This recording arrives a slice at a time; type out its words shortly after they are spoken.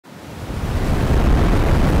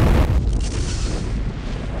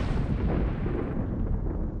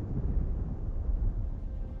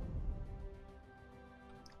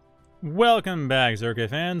Welcome back, Zerka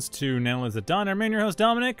fans, to Now Is It Done? I'm your host,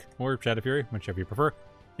 Dominic, or Shadow Fury, whichever you prefer.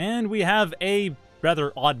 And we have a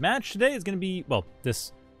rather odd match today. It's going to be, well,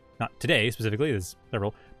 this, not today specifically, there's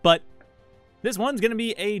several, but this one's going to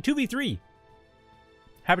be a 2v3.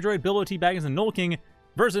 happydroid, BilboTBaggins, and GnollKing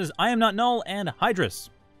versus I Am Not Null and Hydris.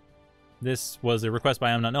 This was a request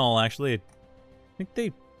by I Am Not Null, actually. I think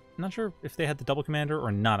I'm not sure if they had the double commander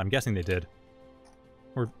or not. I'm guessing they did.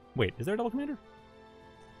 Or, wait, is there a double commander?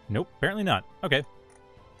 Nope, apparently not. Okay.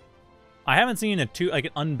 I haven't seen an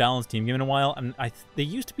unbalanced team game in a while. They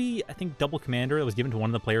used to be, I think, double commander that was given to one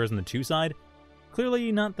of the players on the 2 side.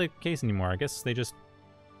 Clearly not the case anymore. I guess they just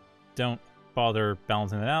don't bother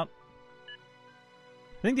balancing it out.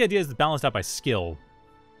 I think the idea is it's balanced out by skill,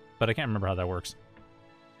 but I can't remember how that works.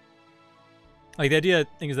 Like, the idea,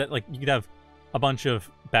 I think, is that, like, you could have a bunch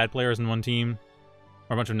of bad players in one team,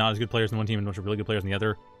 or a bunch of not as good players in one team and a bunch of really good players in the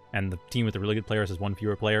other, and the team with the really good players has one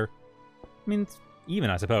fewer player. I mean, it's even,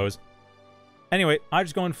 I suppose. Anyway, I'm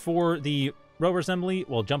just going for the Rover Assembly.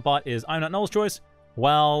 Well, Jumpbot is I'm Not Null's choice,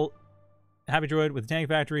 while happydroid with the Tank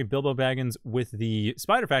Factory, BilboTBaggins with the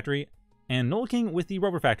Spider Factory, and GnollKing with the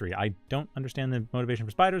Rover Factory. I don't understand the motivation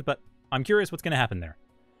for spiders, but I'm curious what's going to happen there.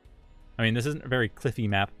 I mean, this isn't a very cliffy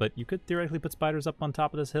map, but you could theoretically put spiders up on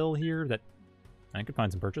top of this hill here that I could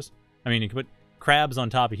find some purchase. I mean, you could put crabs on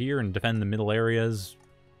top of here and defend the middle areas.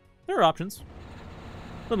 There are options.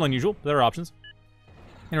 A little unusual, but there are options.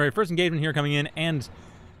 Anyway, first engagement here coming in, and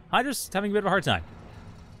Hydris having a bit of a hard time.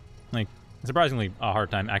 Like, surprisingly a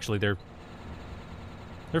hard time, actually. They're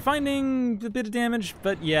finding a bit of damage,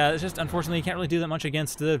 but yeah, it's just, unfortunately, you can't really do that much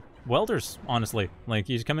against the welders, honestly. Like,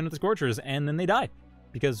 you just come in with the Scorchers, and then they die.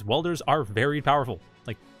 Because welders are very powerful.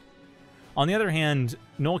 Like, on the other hand,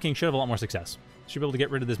 GnollKing should have a lot more success. Should be able to get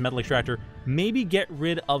rid of this metal extractor. Maybe get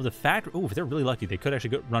rid of the factory. Oh, if they're really lucky, they could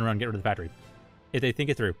actually run around and get rid of the factory. If they think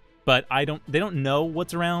it through. But they don't know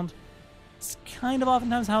what's around. It's kind of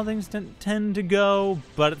oftentimes how things tend to go.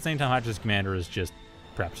 But at the same time, Hydris' commander is just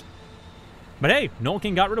prepped. But hey,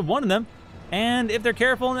 GnollKing got rid of one of them. And if they're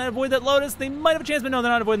careful and avoid that Lotus, they might have a chance, but no,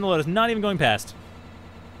 they're not avoiding the Lotus. Not even going past.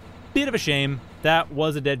 Bit of a shame. That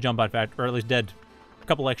was a dead Jumpbot factory, or at least dead a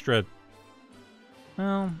couple extra.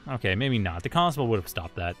 Well, okay, maybe not. The Constable would have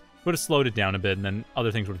stopped that. Would have slowed it down a bit, and then other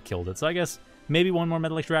things would have killed it. So I guess maybe one more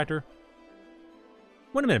metal extractor.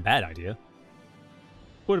 Wouldn't have been a bad idea.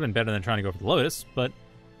 Would have been better than trying to go for the Lotus, but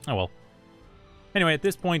oh well. Anyway, at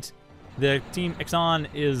this point, the Team Exxon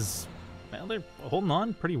is, well, they're holding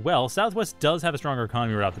on pretty well. Southwest does have a stronger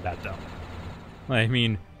economy right off the bat, though. I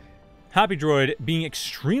mean, happydroid being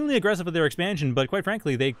extremely aggressive with their expansion, but quite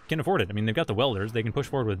frankly, they can afford it. I mean, they've got the welders. They can push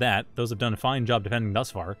forward with that. Those have done a fine job defending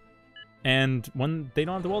thus far. And when they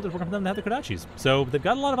don't have the welders working for them, they have the Kodachis. So they've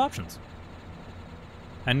got a lot of options.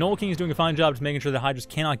 And GnollKing is doing a fine job just making sure that Hydris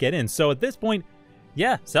cannot get in. So at this point,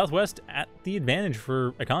 yeah, Southwest at the advantage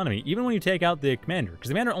for economy, even when you take out the commander, because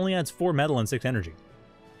the commander only adds 4 metal and 6 energy.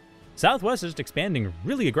 Southwest is just expanding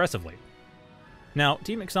really aggressively. Now,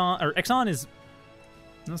 Team Exxon is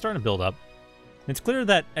starting to build up. It's clear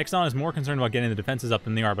that Exxon is more concerned about getting the defenses up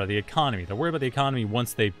than they are about the economy. They're worried about the economy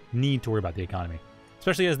once they need to worry about the economy.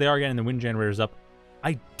 Especially as they are getting the wind generators up.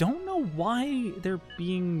 I don't know why they're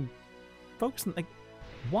being focused on, like,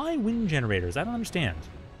 why wind generators? I don't understand.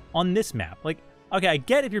 On this map. Like, okay, I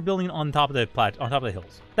get if you're building on top of the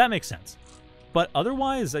hills. That makes sense. But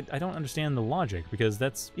otherwise, I don't understand the logic, because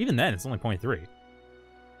that's, even then, it's only 0.3.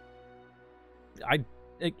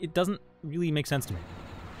 It doesn't really make sense to me.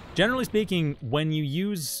 Generally speaking, when you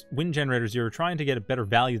use wind generators, you're trying to get a better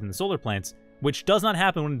value than the solar plants, which does not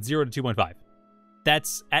happen when it's 0 to 2.5.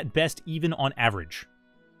 That's, at best, even on average.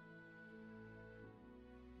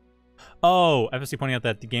 Oh, FSC pointing out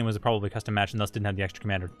that the game was probably a custom match and thus didn't have the extra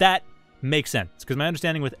commander. That makes sense, because my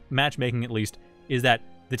understanding with matchmaking, at least, is that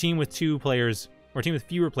the team with 2 players, or team with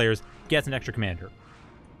fewer players, gets an extra commander.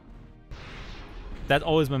 That's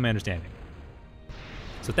always been my understanding.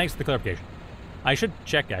 So thanks for the clarification. I should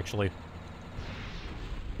check, actually.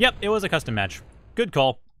 Yep, it was a custom match. Good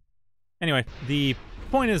call. Anyway, the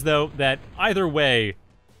point is, though, that either way,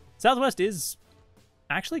 Southwest is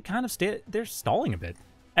actually kind of they're stalling a bit.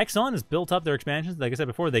 Exxon has built up their expansions. Like I said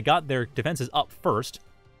before, they got their defenses up first.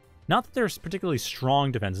 Not that there's particularly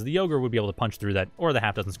strong defenses. The Ogre would be able to punch through that, or the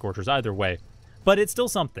half-dozen Scorchers, either way. But it's still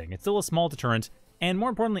something. It's still a small deterrent. And more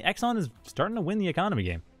importantly, Exxon is starting to win the economy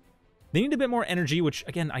game. They need a bit more energy, which,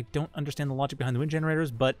 again, I don't understand the logic behind the wind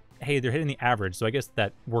generators, but hey, they're hitting the average, so I guess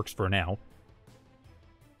that works for now.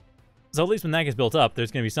 So at least when that gets built up,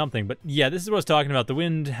 there's going to be something. But yeah, this is what I was talking about. The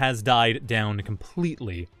wind has died down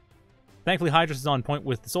completely. Thankfully, Hydris is on point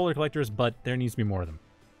with the solar collectors, but there needs to be more of them.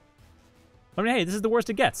 I mean, hey, this is the worst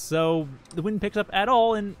it gets, so the wind picks up at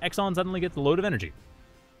all, and Exxon suddenly gets a load of energy.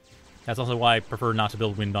 That's also why I prefer not to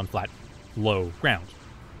build wind on flat, low ground.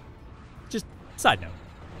 Just side note.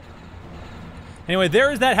 Anyway,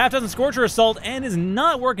 there is that half-dozen Scorcher Assault, and is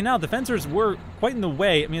not working out. The fencers were quite in the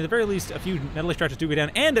way. I mean, at the very least, a few metal extractors do go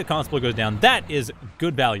down, and a constable goes down. That is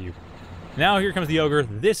good value. Now here comes the Ogre.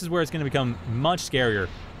 This is where it's going to become much scarier.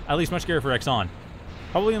 At least much scarier for Exxon.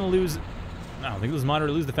 Probably going to lose... I don't think lose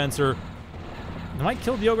Monitor, lose the Fencer. They might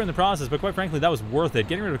kill the Ogre in the process, but quite frankly, that was worth it.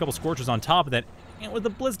 Getting rid of a couple Scorchers on top of that, and with the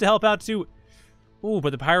Blitz to help out too. Ooh,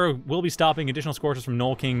 but the Pyro will be stopping additional Scorchers from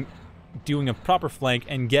GnollKing, doing a proper flank,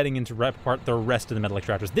 and getting into rep apart the rest of the metal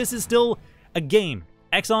extractors. This is still a game.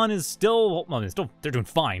 Exxon is still... well, they're doing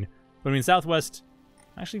fine. But I mean, Southwest...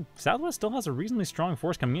 actually, Southwest still has a reasonably strong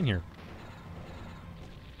force coming in here.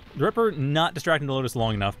 The Ripper not distracting the Lotus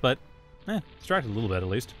long enough, but... distracted a little bit at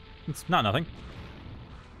least. It's not nothing.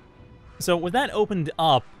 So with that opened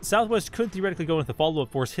up, Southwest could theoretically go with the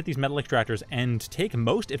follow-up force, hit these metal extractors, and take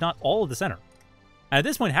most, if not all, of the center. And at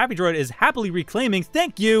this point, happydroid is happily reclaiming.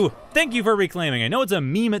 Thank you! Thank you for reclaiming. I know it's a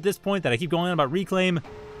meme at this point that I keep going on about reclaim,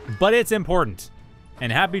 but it's important.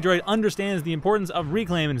 And happydroid understands the importance of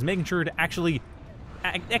reclaim and is making sure to actually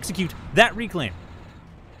execute that reclaim.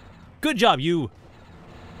 Good job, you!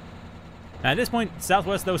 At this point,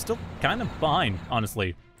 Southwest, though, is still kind of behind,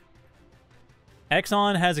 honestly.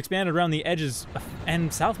 Exxon has expanded around the edges,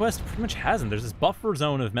 and Southwest pretty much hasn't. There's this buffer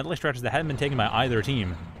zone of metal extractors that hadn't been taken by either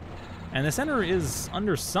team. And the center is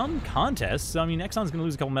under some contest, so I mean, Exxon's going to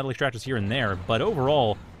lose a couple metal extractors here and there, but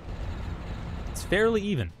overall, it's fairly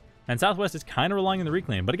even. And Southwest is kind of relying on the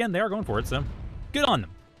reclaim, but again, they are going for it, so good on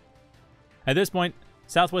them. At this point,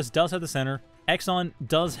 Southwest does have the center. Exxon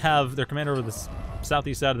does have their commander over the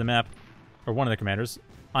southeast side of the map, or one of their commanders.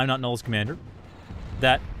 I'm not Null's commander.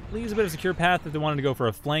 That leaves a bit of a secure path if they wanted to go for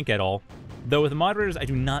a flank at all. Though with the moderators, I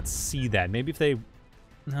do not see that. Maybe if they...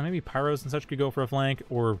 maybe Pyros and such could go for a flank,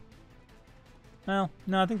 or... well,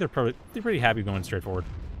 no, I think they're pretty happy going straight forward.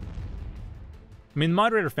 I mean, the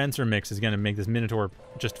moderator-fencer mix is going to make this Minotaur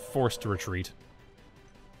just forced to retreat.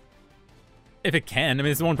 If it can. I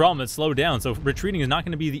mean, it's the one problem, it's slowed down, so retreating is not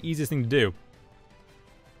going to be the easiest thing to do.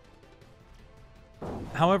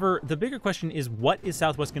 However, the bigger question is, what is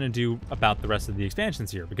Southwest going to do about the rest of the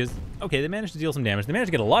expansions here? Because, okay, they managed to deal some damage. They managed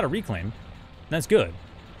to get a lot of reclaim. That's good.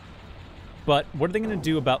 But what are they going to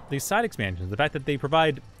do about these side expansions? The fact that they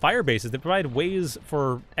provide fire bases, they provide ways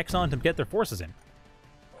for Exxon to get their forces in.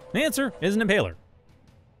 The answer is an Impaler.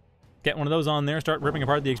 Get one of those on there, start ripping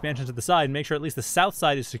apart the expansions to the side, and make sure at least the south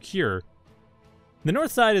side is secure. The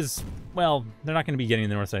north side is, well, they're not going to be getting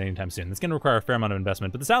the north side anytime soon. It's going to require a fair amount of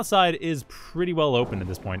investment, but the south side is pretty well open at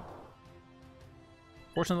this point.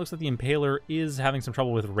 Fortunately, it looks like the Impaler is having some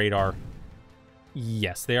trouble with radar.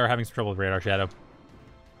 Yes, they are having some trouble with radar, Shadow.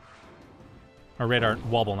 Or radar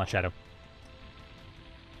wobble, not Shadow.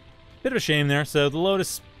 Bit of a shame there, so the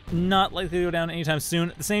Lotus not likely to go down anytime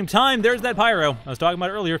soon. At the same time, there's that Pyro I was talking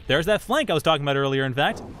about earlier. There's that flank I was talking about earlier, in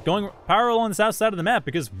fact. Going Pyro on the south side of the map,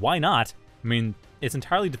 because why not? I mean, it's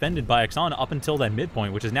entirely defended by Exxon up until that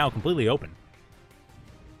midpoint, which is now completely open.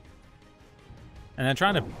 And then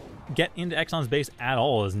trying to get into Exxon's base at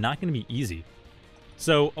all is not going to be easy.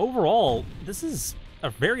 So overall, this is a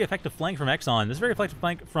very effective flank from Exxon. This is a very effective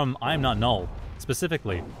flank from I Am Not Null,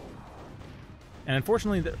 specifically. And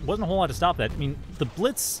unfortunately, there wasn't a whole lot to stop that. I mean, the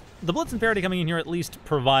Blitz and Faraday coming in here at least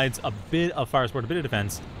provides a bit of fire support, a bit of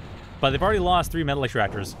defense. But they've already lost 3 metal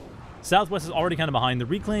extractors. Southwest is already kind of behind. The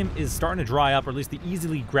reclaim is starting to dry up, or at least the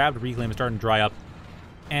easily grabbed reclaim is starting to dry up.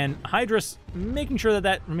 And Hydris making sure that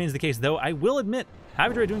that remains the case, though I will admit,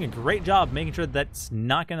 happydroid doing a great job making sure that that's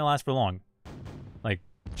not going to last for long. Like,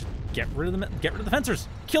 just get rid of the fencers.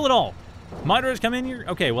 Kill it all. Moderators come in here?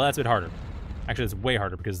 Okay, well, that's a bit harder. Actually, it's way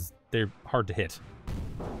harder because they're hard to hit.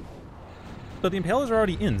 But the Impalers are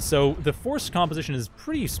already in, so the force composition is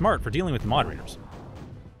pretty smart for dealing with the moderators.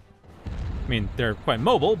 I mean, they're quite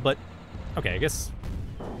mobile, but okay, I guess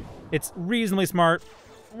it's reasonably smart.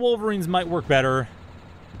 Wolverines might work better.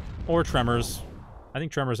 Or Tremors. I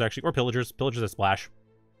think Tremors actually, or Pillagers. Pillagers that splash.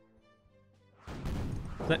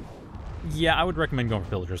 But, yeah, I would recommend going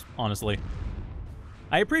for Pillagers, honestly.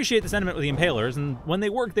 I appreciate the sentiment with the Impalers, and when they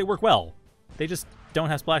work well. They just don't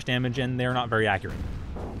have splash damage, and they're not very accurate.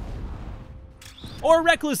 Or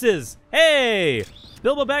Recluses! Hey!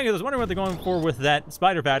 BilboTBaggins was wondering what they're going for with that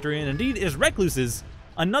Spider Factory, and indeed is Recluses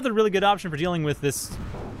another really good option for dealing with this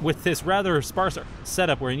rather sparse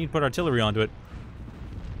setup where you need to put artillery onto it.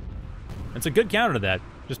 It's a good counter to that,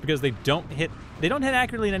 just because they don't hit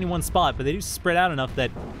accurately in any one spot, but they do spread out enough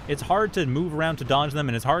that it's hard to move around to dodge them,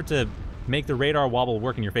 and it's hard to make the radar wobble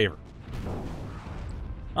work in your favor.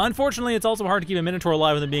 Unfortunately, it's also hard to keep a Minotaur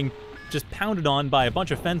alive with them being just pounded on by a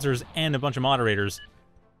bunch of fencers and a bunch of moderators.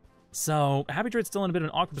 So, happydroid's still in a bit of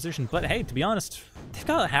an awkward position, but hey, to be honest, they've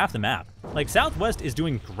got half the map. Like, Southwest is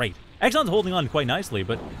doing great. Exxon's holding on quite nicely,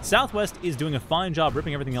 but Southwest is doing a fine job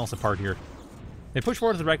ripping everything else apart here. They push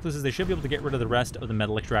forward to the Recluses, they should be able to get rid of the rest of the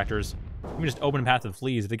metal extractors. Even just open a path to the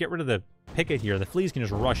fleas. If they get rid of the picket here, the fleas can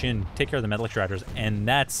just rush in, take care of the metal extractors, and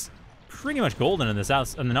that's pretty much golden in the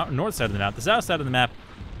south, on the north side of the map. The south side of the map,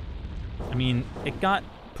 I mean, it got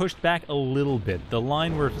pushed back a little bit. The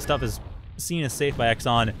line where stuff is seen as safe by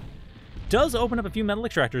Exxon does open up a few metal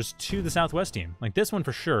extractors to the Southwest team. Like this one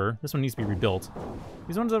for sure. This one needs to be rebuilt.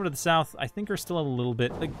 These ones over to the south, I think, are still a little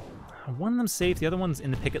bit, like, one of them's safe, the other one's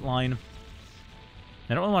in the picket line.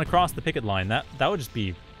 I don't really want to cross the picket line. That would just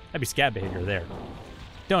be, that'd be scab behavior there.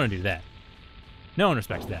 Don't want to do that. No one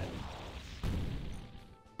respects that.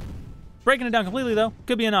 Breaking it down completely, though,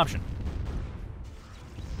 could be an option.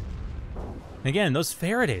 Again, those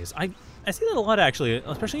Faradays, I see that a lot, actually,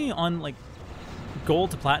 especially on, like,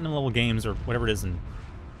 gold to platinum level games, or whatever it is, and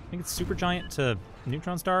I think it's Supergiant to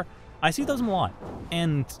Neutron Star. I see those a lot,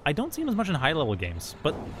 and I don't see them as much in high level games,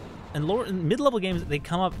 but in lower and mid-level games, they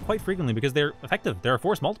come up quite frequently because they're effective. They're a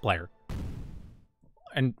force multiplier.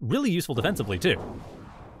 And really useful defensively, too.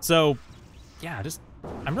 So, yeah,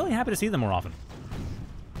 I'm really happy to see them more often.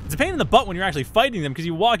 It's a pain in the butt when you're actually fighting them because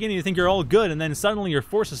you walk in and you think you're all good, and then suddenly your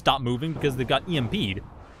forces stop moving because they've got EMP'd.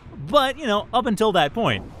 But, you know, up until that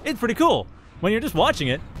point, it's pretty cool. When you're just watching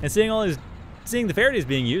it and seeing the Faradays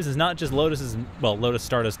being used as not just Lotus,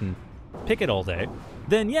 Stardust, and Picket all day,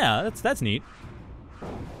 then yeah, that's neat.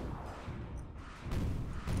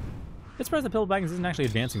 It's surprised that BilboTBaggins isn't actually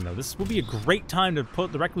advancing, though. This will be a great time to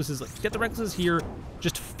put the Recluses, like, get the Recluses here,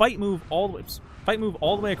 just fight move all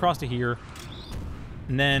the way across to here,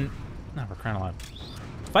 and then, no, we're crying alive.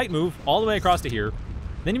 Fight move all the way across to here,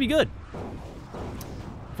 then you'll be good.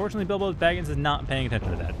 Unfortunately, BilboTBaggins is not paying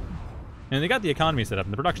attention to that. And they got the economy set up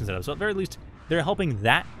and the production set up, so at the very least, they're helping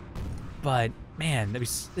that. But, man,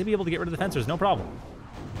 they'd be able to get rid of the fencers, no problem.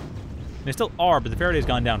 And they still are, but the Faraday's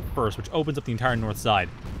gone down first, which opens up the entire north side.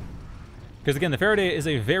 Because, again, the Faraday is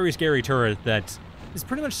a very scary turret that is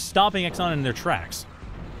pretty much stopping Exxon in their tracks.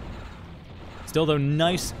 Still, though,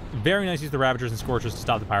 nice, very nice use of the Ravagers and Scorchers to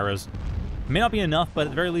stop the Pyros. May not be enough, but at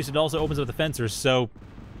the very least, it also opens up the fencers, so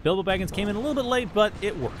BilboTBaggins came in a little bit late, but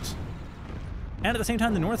it worked. And at the same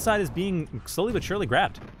time, the north side is being slowly but surely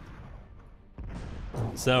grabbed.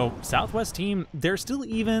 So, Southwest team, they're still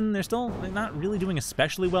even. They're still not really doing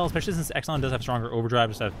especially well, especially since Exxon does have stronger overdrive,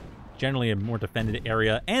 just have generally a more defended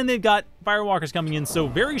area. And they've got Firewalkers coming in, so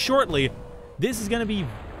very shortly, this is going to be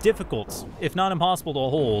difficult, if not impossible, to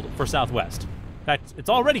hold for Southwest. In fact, it's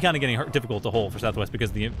already kind of getting difficult to hold for Southwest because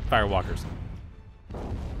of the Firewalkers.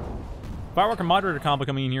 Firewalker Moderator combo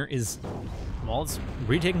coming in here is, well, it's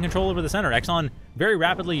retaking control over the center. Exxon very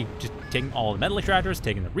rapidly just taking all the metal extractors,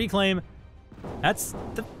 taking the reclaim. That's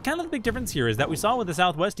the kind of the big difference here is that we saw with the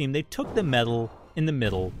Southwest team, they took the metal in the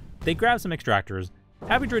middle, they grabbed some extractors,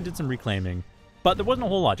 happydroid did some reclaiming, but there wasn't a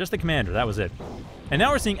whole lot, just the commander, that was it. And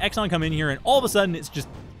now we're seeing Exxon come in here, and all of a sudden it's just,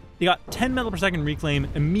 they got 10 metal per second reclaim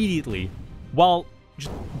immediately, while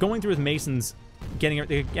just going through with Masons, getting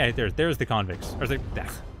everything. Yeah, there's the convicts, or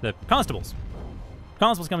the constables.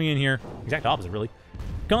 Constables coming in here, exact opposite really.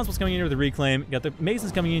 Constables coming in here with the reclaim, you got the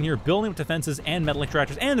Masons coming in here, building up defenses and metal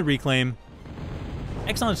extractors and the reclaim.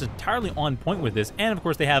 Exxon is entirely on point with this, and of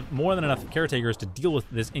course they have more than enough caretakers to deal with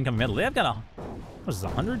this incoming metal. They have got what is this,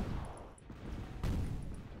 100?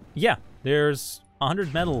 Yeah, there's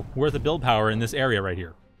 100 metal worth of build power in this area right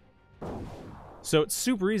here. So it's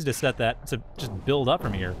super easy to set that, to just build up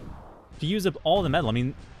from here, to use up all the metal. I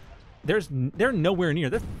mean, they're nowhere near.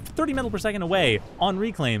 They're 30 metal per second away on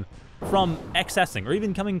reclaim from excessing, or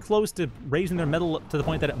even coming close to raising their metal to the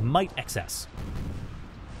point that it might excess.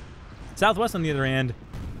 Southwest, on the other hand,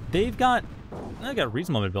 they've got a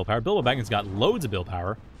reasonable amount of build power. BilboTBaggins got loads of build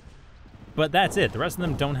power, but that's it. The rest of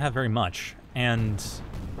them don't have very much, and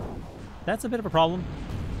that's a bit of a problem.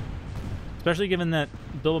 Especially given that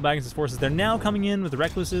BilboTBaggins' forces, they're now coming in with the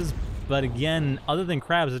Recluses, but again, other than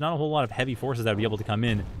Crabs, there's not a whole lot of heavy forces that would be able to come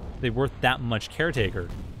in. They're worth that much caretaker.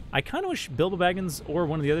 I kind of wish BilboTBaggins or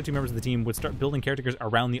one of the other two members of the team would start building caretakers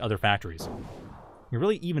around the other factories. You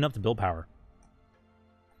really even up the build power.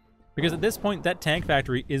 Because at this point, that tank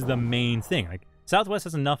factory is the main thing. Like, Southwest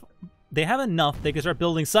has enough. They have enough. They can start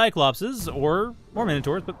building Cyclopses or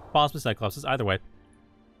Minotaurs, but possibly Cyclopses, either way,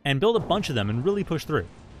 and build a bunch of them and really push through.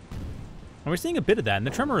 And we're seeing a bit of that, and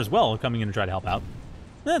the Tremor as well coming in to try to help out.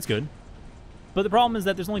 That's good. But the problem is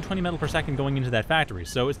that there's only 20 metal per second going into that factory,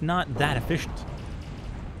 so it's not that efficient.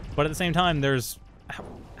 But at the same time, there's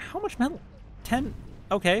How much metal? 10?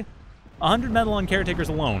 Okay. 100 metal on caretakers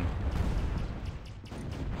alone.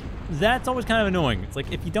 That's always kind of annoying. It's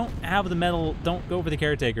like, if you don't have the metal, don't go for the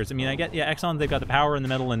caretakers. I mean, I get, yeah, Exxon, they've got the power and the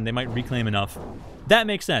metal, and they might reclaim enough. That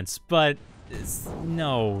makes sense, but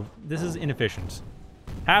no, this is inefficient.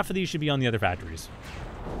 Half of these should be on the other factories.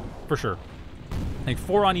 For sure. Like,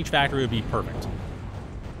 4 on each factory would be perfect.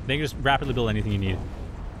 They can just rapidly build anything you need.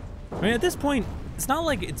 I mean, at this point, it's not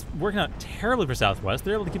like it's working out terribly for Southwest.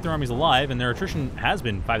 They're able to keep their armies alive, and their attrition has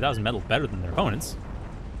been 5,000 metal better than their opponents.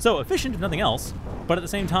 So, efficient, if nothing else. But at the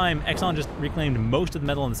same time, Exxon just reclaimed most of the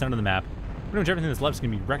metal in the center of the map. Pretty much everything that's left is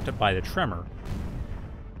going to be wrecked up by the tremor.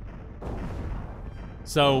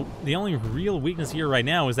 So, the only real weakness here right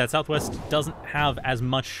now is that Southwest doesn't have as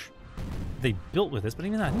much they built with this, but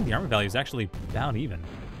even then, I think the army value is actually about even.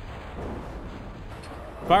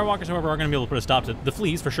 Firewalkers, however, are going to be able to put a stop to the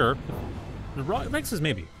fleas, for sure. The Recluses,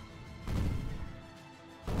 maybe.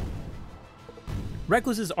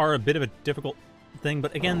 Recluses are a bit of a difficult thing,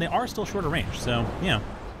 but again, they are still shorter range, so, you know,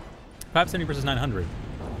 570 versus 900.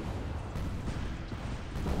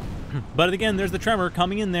 But again, there's the tremor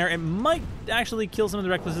coming in there. It might actually kill some of the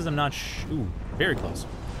Recluses. I'm not ooh, very close.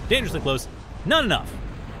 Dangerously close. Not enough.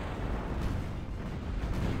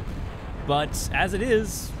 But as it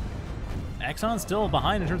is, Exxon's still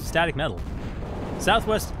behind in terms of static metal.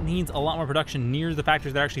 Southwest needs a lot more production near the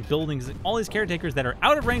factories that are actually building all these caretakers that are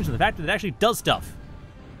out of range of the factory that actually does stuff.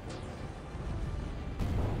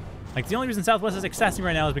 Like, the only reason Southwest is accessing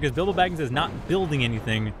right now is because BilboTBaggins is not building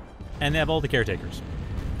anything, and they have all the caretakers.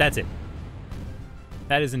 That's it.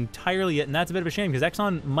 That is entirely it, and that's a bit of a shame, because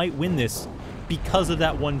Exxon might win this because of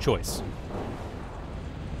that one choice.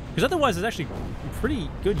 Because otherwise, there's actually pretty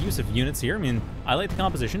good use of units here. I mean, I like the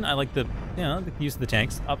composition. I like the, you know, the use of the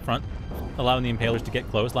tanks up front, allowing the Impalers to get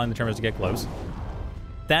close, allowing the Tremors to get close.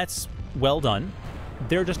 That's well done.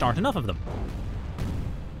 There just aren't enough of them.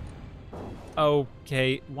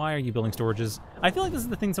 Okay, why are you building storages? I feel like this is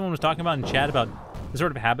the thing someone was talking about in chat about the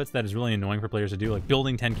sort of habits that is really annoying for players to do, like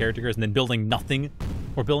building 10 caretakers and then building nothing,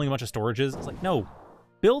 or building a bunch of storages. It's like, no,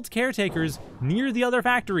 build caretakers near the other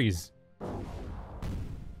factories.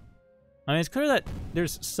 I mean, it's clear that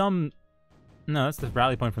there's some... No, that's the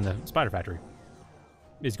rally point from the spider factory.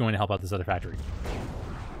 Is going to help out this other factory.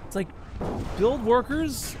 It's like, build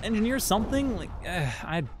workers, engineer something. Like,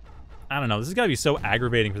 I don't know. This has got to be so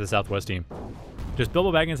aggravating for the Southwest team. Just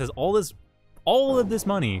BilboTBaggins has all of this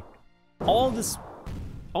money, all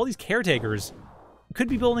these caretakers, could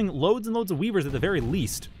be building loads and loads of weavers at the very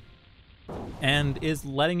least, and is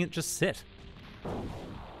letting it just sit.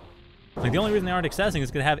 Like, the only reason they aren't accessing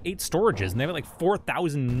is because they have 8 storages, and they have like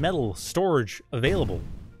 4,000 metal storage available.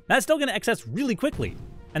 That's still going to access really quickly,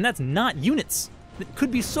 and that's not units. It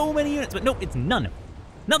could be so many units, but no, it's none.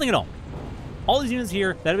 Nothing at all. All these units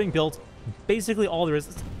here that are being built, basically all there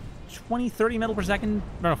is 20, 30 metal per second,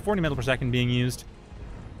 no, 40 metal per second being used.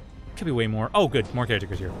 Could be way more. Oh, good, more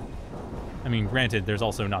caretakers here. I mean, granted, there's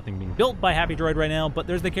also nothing being built by happydroid right now, but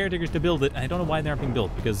there's the caretakers to build it, and I don't know why they aren't being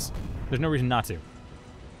built, because there's no reason not to.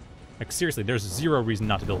 Like, seriously, there's zero reason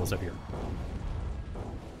not to build this up here.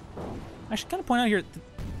 I should kind of point out here...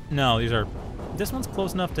 No, these are... This one's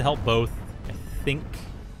close enough to help both, I think.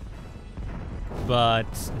 But...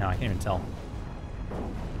 No, I can't even tell.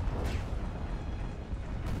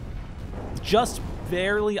 Just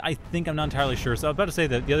barely, I think. I'm not entirely sure. So I was about to say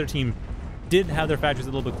that the other team did have their factories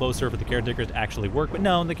a little bit closer for the caretakers to actually work. But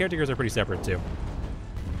no, the caretakers are pretty separate, too.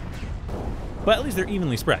 But at least they're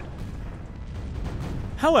evenly spread.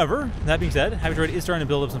 However, that being said, happydroid is starting to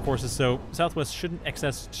build up some forces, so Southwest shouldn't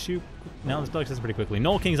access too... No, this still accesses pretty quickly.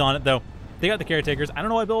 GnollKing's on it, though. They got the caretakers. I don't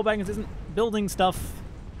know why BilboTBaggins isn't building stuff.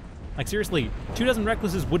 Like, seriously, 24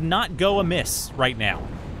 Recluses would not go amiss right now,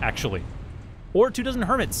 actually. Or 24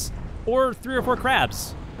 Hermits. Or 3 or 4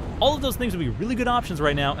 Crabs. All of those things would be really good options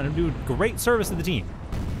right now, and it would do great service to the team.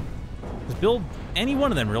 Just build any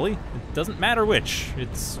one of them, really. It doesn't matter which.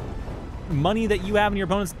 It's money that you have and your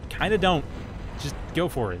opponents kind of don't. Just go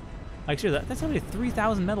for it. Like, sure, that's only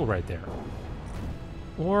 3,000 metal right there.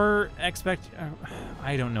 Or expect...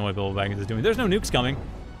 I don't know what BilboTBaggins is doing. There's no nukes coming.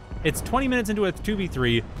 It's 20 minutes into a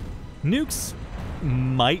 2v3. Nukes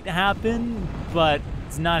might happen, but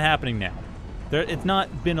it's not happening now. It's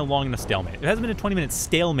not been a long enough stalemate. It hasn't been a 20-minute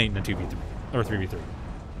stalemate in a 2v3, or 3v3.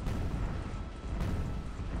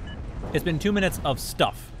 It's been 2 minutes of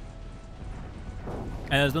stuff.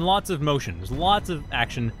 And there's been lots of motion. There's lots of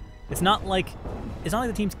action. It's not like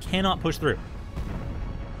the teams cannot push through.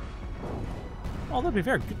 Although, to be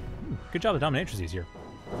fair, good job of dominatrixes here.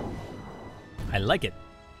 I like it.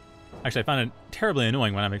 Actually, I find it terribly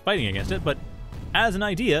annoying when I'm fighting against it, but as an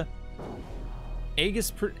idea,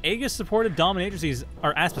 Aegis supported dominatrices,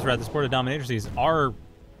 or Aspis rather supported dominatrices, are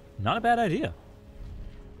not a bad idea.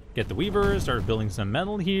 Get the Weavers, start building some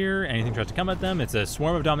metal here. Anything tries to come at them. It's a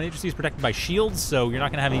swarm of dominatrices protected by shields, so you're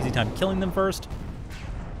not going to have an easy time killing them first.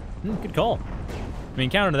 Good call. I mean,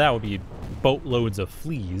 counter to that would be boatloads of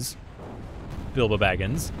fleas.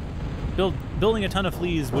 BilboBaggins. Building a ton of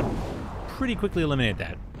fleas would pretty quickly eliminate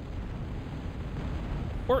that.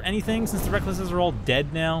 Or anything, since the Recklesses are all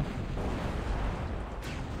dead now.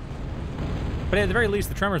 But at the very least,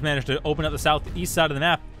 the Tremors managed to open up the southeast side of the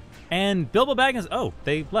map. And BilboBaggins... Oh,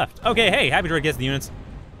 they left. Okay, hey, happydroid gets the units.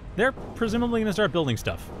 They're presumably going to start building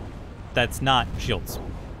stuff. That's not shields.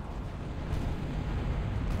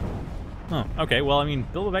 Oh, okay. Well, I mean,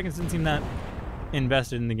 BilboBaggins didn't seem that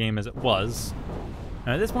invested in the game as it was.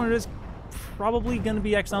 At this point, it is probably going to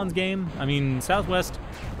be Exxon's game. I mean, Southwest...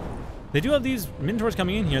 They do have these Minotaurs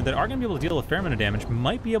coming in here that are going to be able to deal with a fair amount of damage.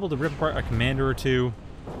 Might be able to rip apart a commander or two.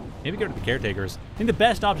 Maybe get rid of the Caretakers. I think the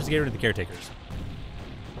best option is to get rid of the Caretakers.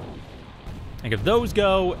 Like, if those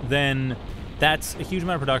go, then that's a huge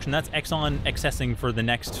amount of production. That's Exxon accessing for the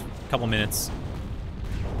next couple minutes.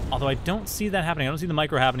 Although I don't see that happening. I don't see the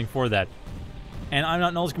micro happening for that. And I'm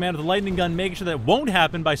not Null's command with the lightning gun, making sure that won't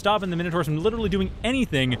happen by stopping the Minotaurs from literally doing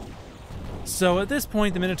anything. So at this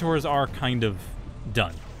point, the Minotaurs are kind of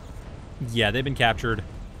done. Yeah, they've been captured.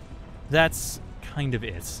 That's kind of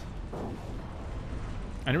it.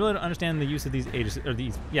 I really don't understand the use of these Aegis, or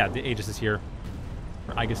these, yeah, the Aegises here.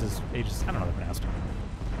 Or Aegis, I don't know how they're pronounced.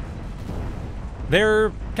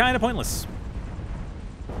 They're kind of pointless.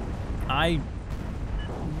 I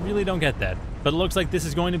really don't get that. But it looks like this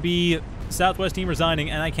is going to be Southwest team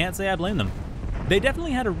resigning, and I can't say I blame them. They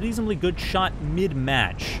definitely had a reasonably good shot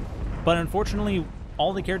mid-match, but unfortunately,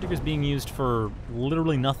 all the caretakers being used for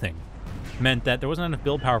literally nothing meant that there wasn't enough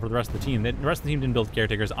build power for the rest of the team. The rest of the team didn't build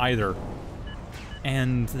caretakers either.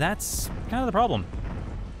 And that's kind of the problem.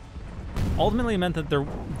 Ultimately, it meant that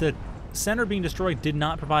the center being destroyed did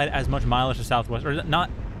not provide as much mileage to Southwest, or not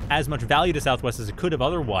as much value to Southwest as it could have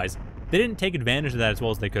otherwise. They didn't take advantage of that as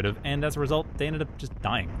well as they could have, and as a result, they ended up just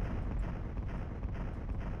dying.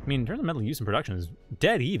 I mean, in terms of metal use and production, is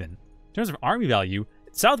dead even. In terms of army value,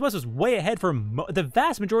 Southwest was way ahead for the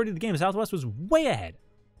vast majority of the game. Southwest was way ahead.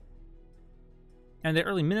 And the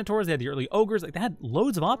early Minotaurs, they had the early Ogres, like they had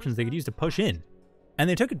loads of options they could use to push in. And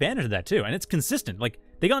they took advantage of that too, and it's consistent. Like,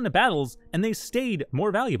 they got into battles, and they stayed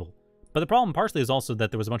more valuable. But the problem partially is also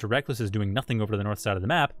that there was a bunch of Recklesses doing nothing over to the north side of the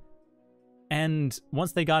map. And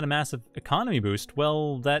once they got a massive economy boost,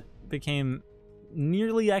 well, that became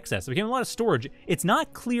nearly excess. It became a lot of storage. It's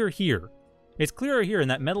not clear here. It's clearer here in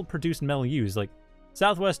that metal produced and metal used. Like,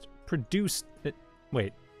 Southwest produced...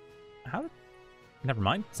 Wait. How did... Never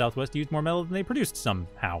mind. Southwest used more metal than they produced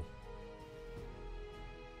somehow.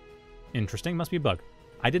 Interesting. Must be a bug.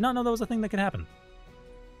 I did not know that was a thing that could happen.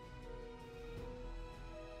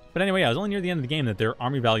 But anyway, yeah, it was only near the end of the game that their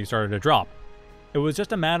army value started to drop. It was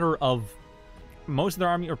just a matter of most of their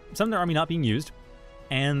army, or some of their army not being used,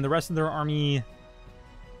 and the rest of their army,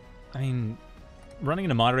 I mean, running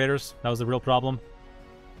into moderators, that was the real problem.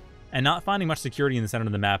 And not finding much security in the center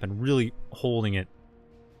of the map and really holding it.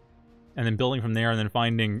 And then building from there and then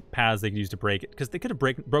finding paths they could use to break it. Because they could have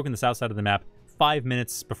broken the south side of the map 5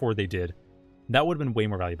 minutes before they did. That would have been way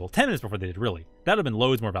more valuable. 10 minutes before they did, really. That would have been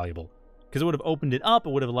loads more valuable. Because it would have opened it up, it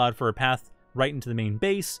would have allowed for a path right into the main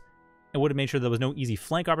base. It would have made sure there was no easy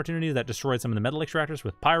flank opportunities that destroyed some of the metal extractors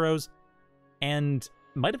with pyros. And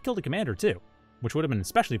might have killed a commander too, which would have been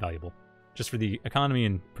especially valuable. Just for the economy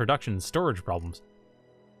and production and storage problems.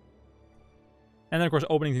 And then, of course,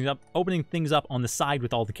 opening things up on the side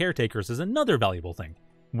with all the caretakers is another valuable thing,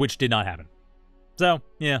 which did not happen. So,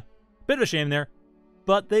 yeah, bit of a shame there.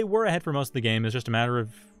 But they were ahead for most of the game. It's just a matter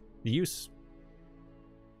of the use.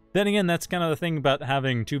 Then again, that's kind of the thing about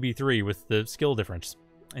having 2v3 with the skill difference,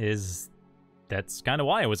 is that's kind of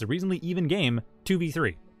why it was a reasonably even game,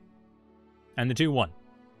 2v3. And the 2 won.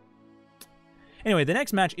 Anyway, the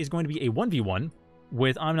next match is going to be a 1v1,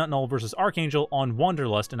 with I'm Not Null versus Archangel on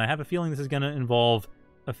Wanderlust, and I have a feeling this is going to involve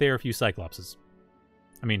a fair few Cyclopses.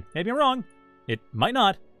 I mean, maybe I'm wrong. It might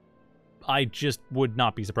not. I just would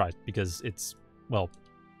not be surprised, because it's, well,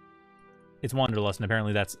 it's Wanderlust, and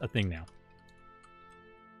apparently that's a thing now.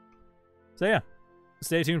 So yeah,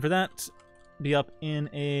 stay tuned for that. Be up in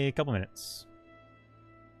a couple minutes.